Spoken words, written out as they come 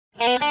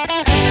First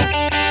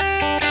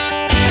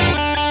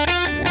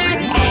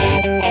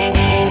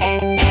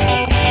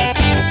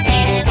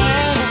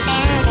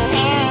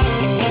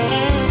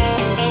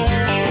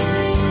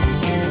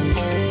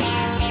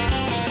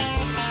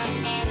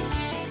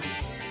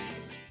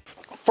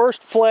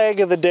flag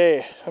of the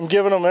day. I'm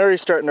giving them, they're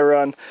starting to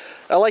run.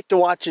 I like to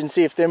watch and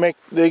see if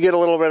they get a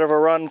little bit of a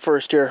run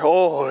first here.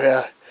 Oh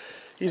yeah,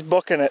 he's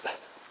booking it.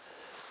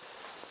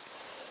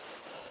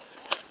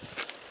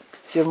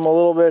 Give him a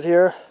little bit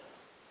here.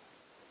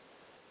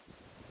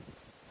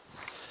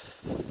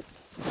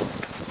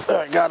 There,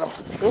 I got him.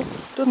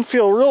 Oh, doesn't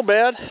feel real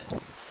bad.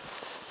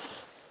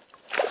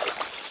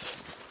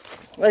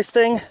 Nice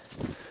thing,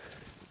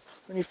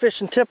 when you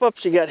fish in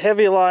tip-ups, you got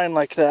heavy line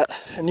like that,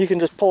 and you can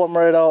just pull them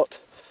right out.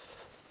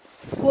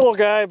 Little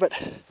guy, but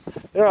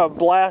they're a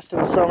blast in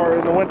the summer.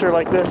 In the winter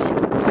like this,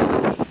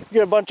 you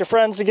get a bunch of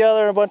friends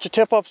together and a bunch of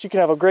tip-ups, you can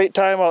have a great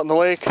time out in the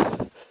lake.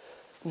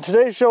 And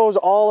today's show is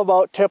all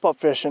about tip-up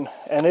fishing,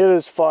 and it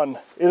is fun.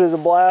 It is a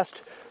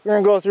blast. We're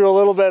going to go through a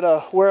little bit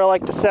of where I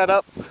like to set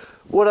up,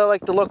 what I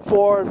like to look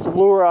for, and some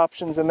lure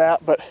options and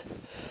that, but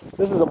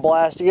this is a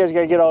blast. You guys got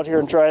to get out here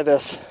and try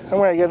this. I'm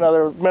going to get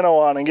another minnow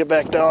on and get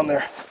back down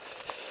there.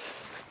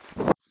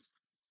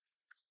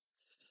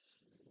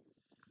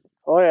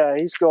 Oh yeah,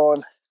 he's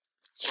going.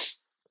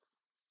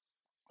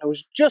 I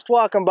was just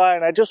walking by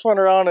and I just went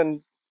around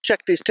and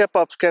checked these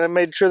tip-ups, kind of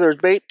made sure there's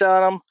bait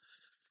on them.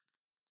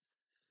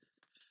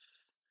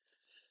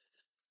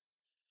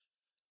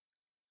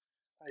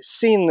 I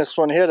seen this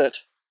one hit it.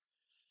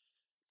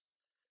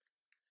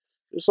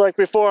 Just like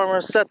before, I'm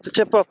going to set the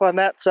tip-up on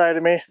that side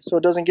of me so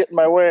it doesn't get in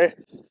my way.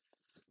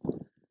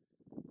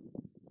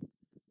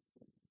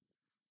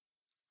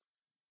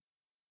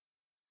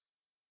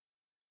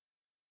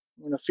 I'm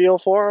going to feel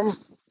for him,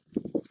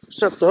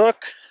 set the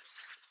hook.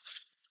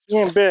 He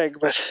ain't big,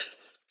 but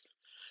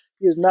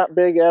he is not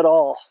big at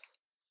all.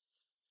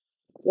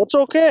 That's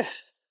okay.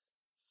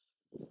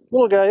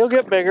 Little guy, he'll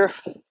get bigger.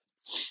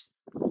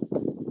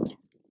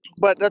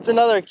 But that's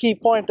another key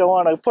point I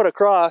want to put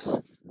across,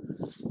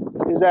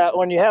 is that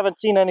when you haven't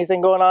seen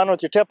anything going on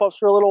with your tip-ups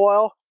for a little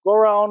while, go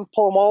around,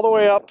 pull them all the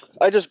way up.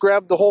 I just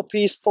grab the whole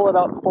piece, pull it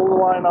up, pull the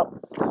line up,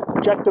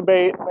 check the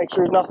bait, make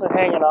sure there's nothing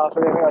hanging off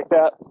or anything like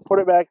that, put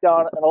it back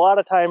down, and a lot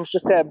of times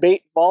just that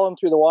bait falling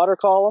through the water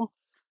column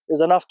is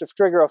enough to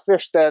trigger a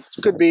fish that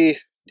could be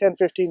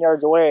 10-15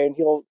 yards away, and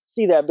he'll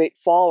see that bait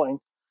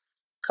falling,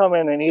 come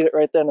in and eat it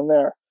right then and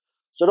there.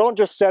 So don't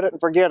just set it and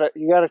forget it.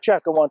 You got to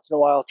check them once in a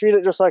while. Treat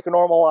it just like a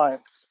normal line.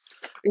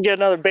 And get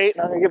another bait,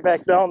 and I'm going to get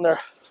back down there.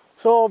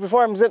 So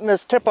before I'm getting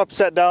this tip-up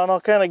set down,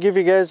 I'll kind of give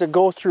you guys a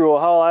go-through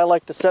of how I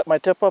like to set my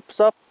tip-ups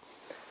up.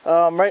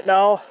 Right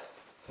now,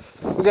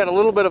 we got a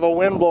little bit of a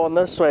wind blowing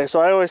this way,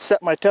 so I always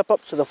set my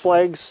tip-up so the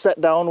flag's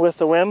set down with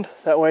the wind.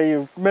 That way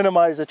you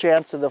minimize the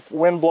chance of the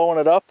wind blowing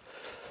it up.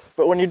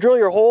 But when you drill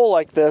your hole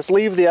like this,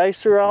 leave the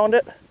ice around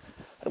it,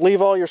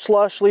 leave all your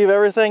slush, leave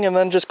everything, and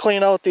then just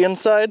clean out the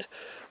inside.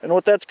 And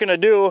what that's going to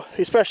do,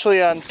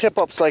 especially on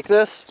tip-ups like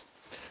this,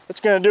 what it's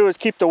going to do is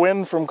keep the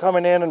wind from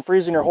coming in and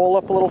freezing your hole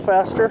up a little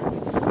faster.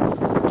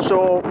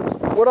 So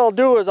what I'll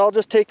do is I'll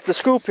just take the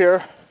scoop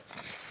here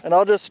and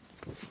I'll just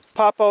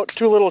pop out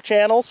two little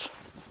channels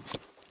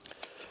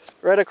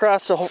right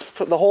across the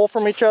hole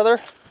from each other,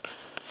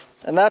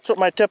 and that's what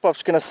my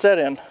tip-up's going to set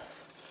in.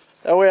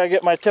 That way I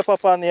get my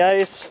tip-up on the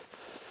ice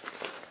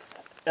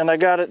and I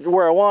got it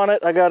where I want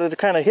it. I got it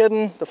kind of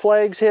hidden, the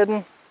flag's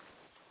hidden.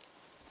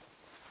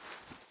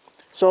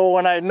 So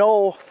when I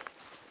know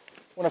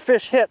when a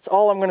fish hits,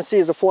 all I'm going to see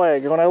is a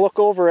flag. When I look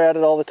over at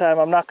it all the time,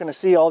 I'm not going to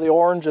see all the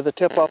orange of the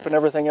tip-up and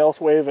everything else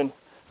waving.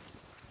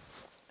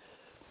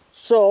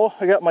 So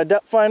I got my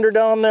depth finder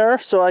down there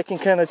so I can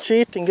kind of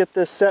cheat and get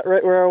this set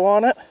right where I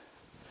want it.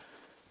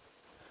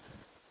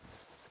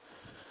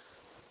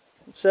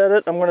 Set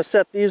it. I'm going to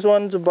set these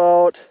ones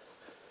about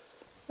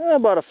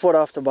a foot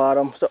off the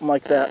bottom, something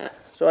like that.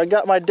 So I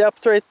got my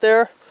depth right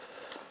there.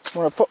 I'm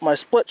going to put my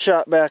split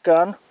shot back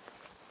on.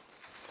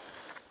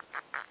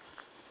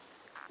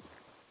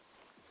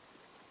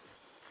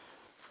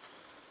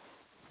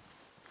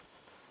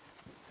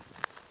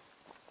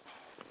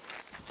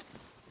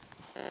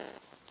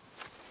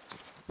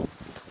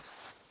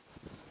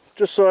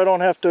 Just so I don't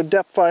have to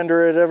depth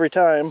finder it every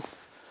time.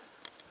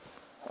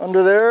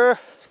 Under there,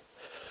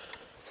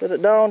 set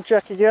it down,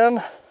 check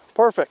again.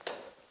 Perfect.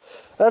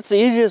 That's the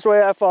easiest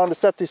way I found to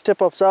set these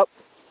tip-ups up.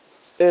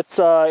 It's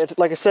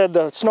like I said,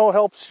 the snow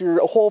helps your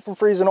hole from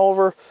freezing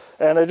over,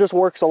 and it just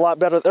works a lot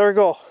better. There we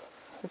go.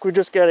 I think we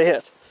just got a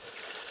hit.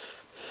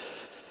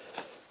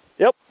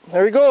 Yep,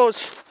 there he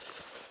goes.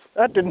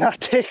 That did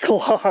not take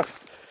long.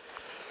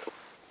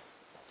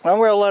 I'm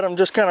going to let him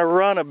just kind of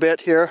run a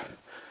bit here.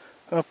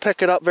 I'm going to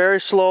pick it up very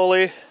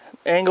slowly,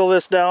 angle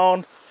this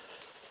down,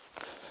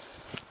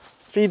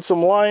 feed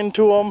some line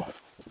to him.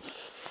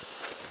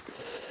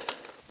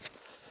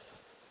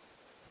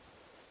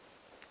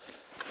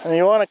 And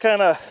you want to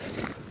kind of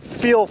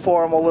feel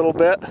for him a little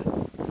bit.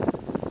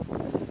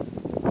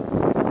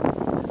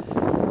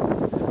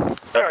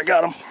 There, I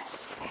got him.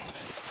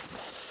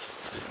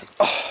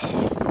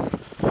 Oh.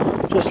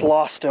 Just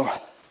lost him.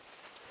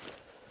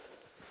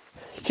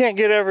 You can't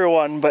get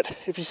everyone, but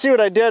if you see what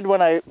I did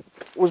when I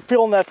was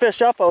peeling that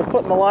fish up, I was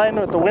putting the line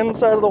with the wind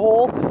side of the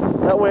hole.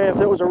 That way if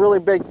it was a really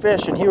big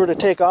fish and he were to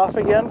take off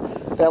again,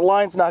 that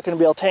line's not going to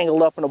be all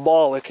tangled up in a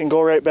ball. It can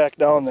go right back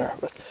down there.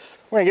 But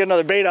we're going to get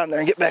another bait on there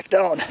and get back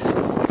down.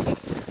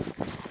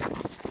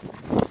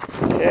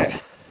 Okay.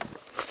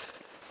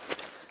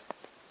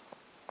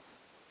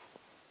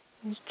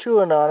 He's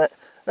chewing on it.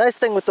 Nice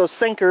thing with those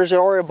sinkers,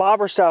 or a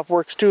bobber stop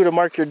works too to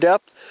mark your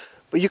depth,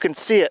 but you can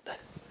see it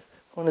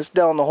when it's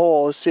down the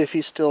hole. Let's see if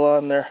he's still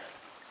on there.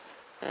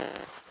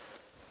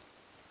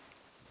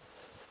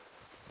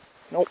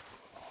 Nope.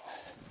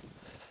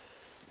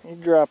 He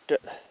dropped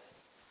it.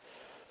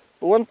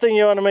 But one thing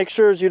you want to make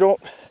sure is you don't,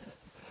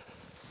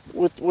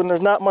 when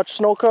there's not much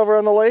snow cover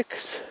on the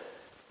lakes.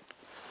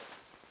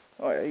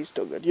 Oh yeah, he's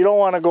still good. You don't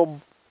want to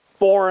go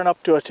boring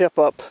up to a tip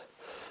up.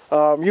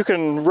 You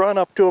can run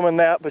up to them in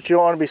that, but you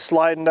don't want to be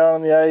sliding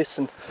down the ice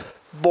and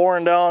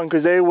boring down,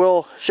 because they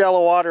will,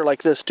 shallow water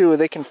like this too,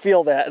 they can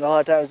feel that, and a lot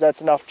of times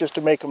that's enough just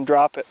to make them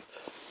drop it.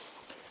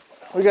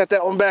 We got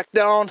that one back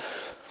down.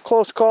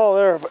 Close call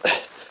there,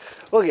 but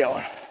we'll get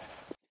one.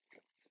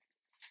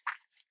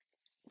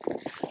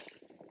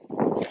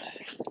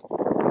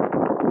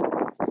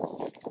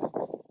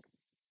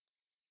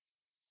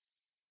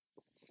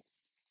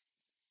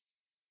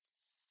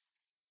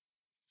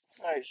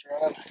 Nice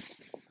run.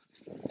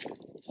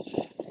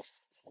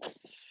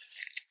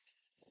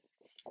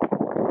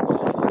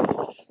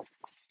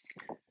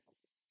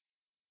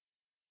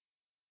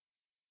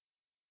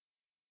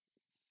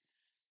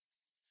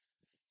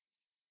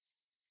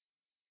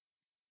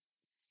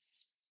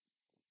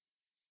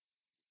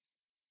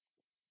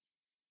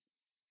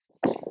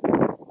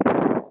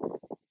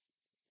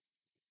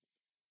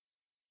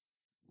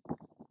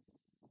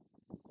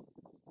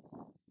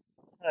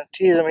 I'm gonna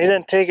tease him. He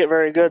didn't take it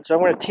very good, so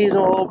I'm gonna tease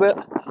him a little bit.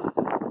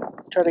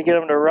 Try to get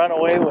him to run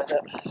away with it.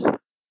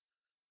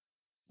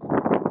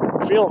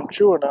 I feel him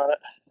chewing on it.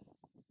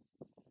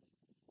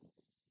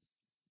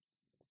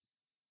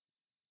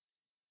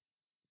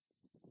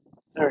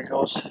 There he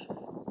goes. There,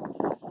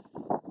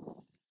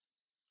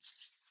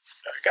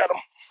 I got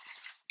him.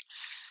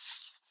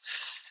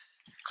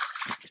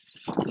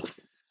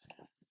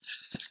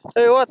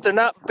 Tell you what, they're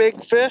not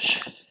big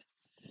fish.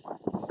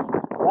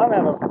 I'm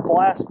having a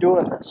blast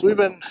doing this. We've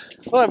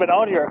only been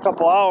out here a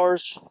couple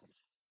hours.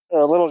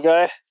 A little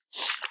guy.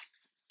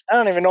 I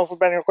don't even know if we've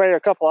been here quite a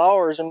couple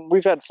hours, and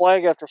we've had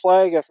flag after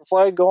flag after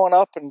flag going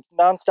up and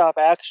non-stop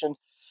action.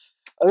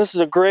 This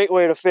is a great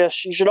way to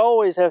fish. You should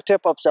always have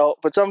tip-ups out,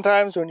 but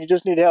sometimes when you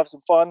just need to have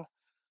some fun,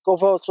 go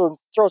throw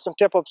some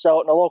tip-ups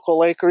out in a local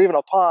lake or even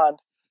a pond.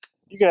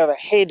 You can have a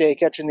heyday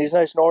catching these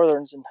nice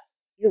northerns, and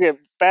you get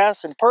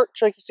bass and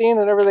perch like you've seen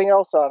and everything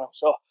else on them.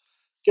 So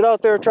get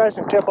out there, try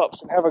some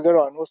tip-ups, and have a good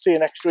one. We'll see you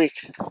next week.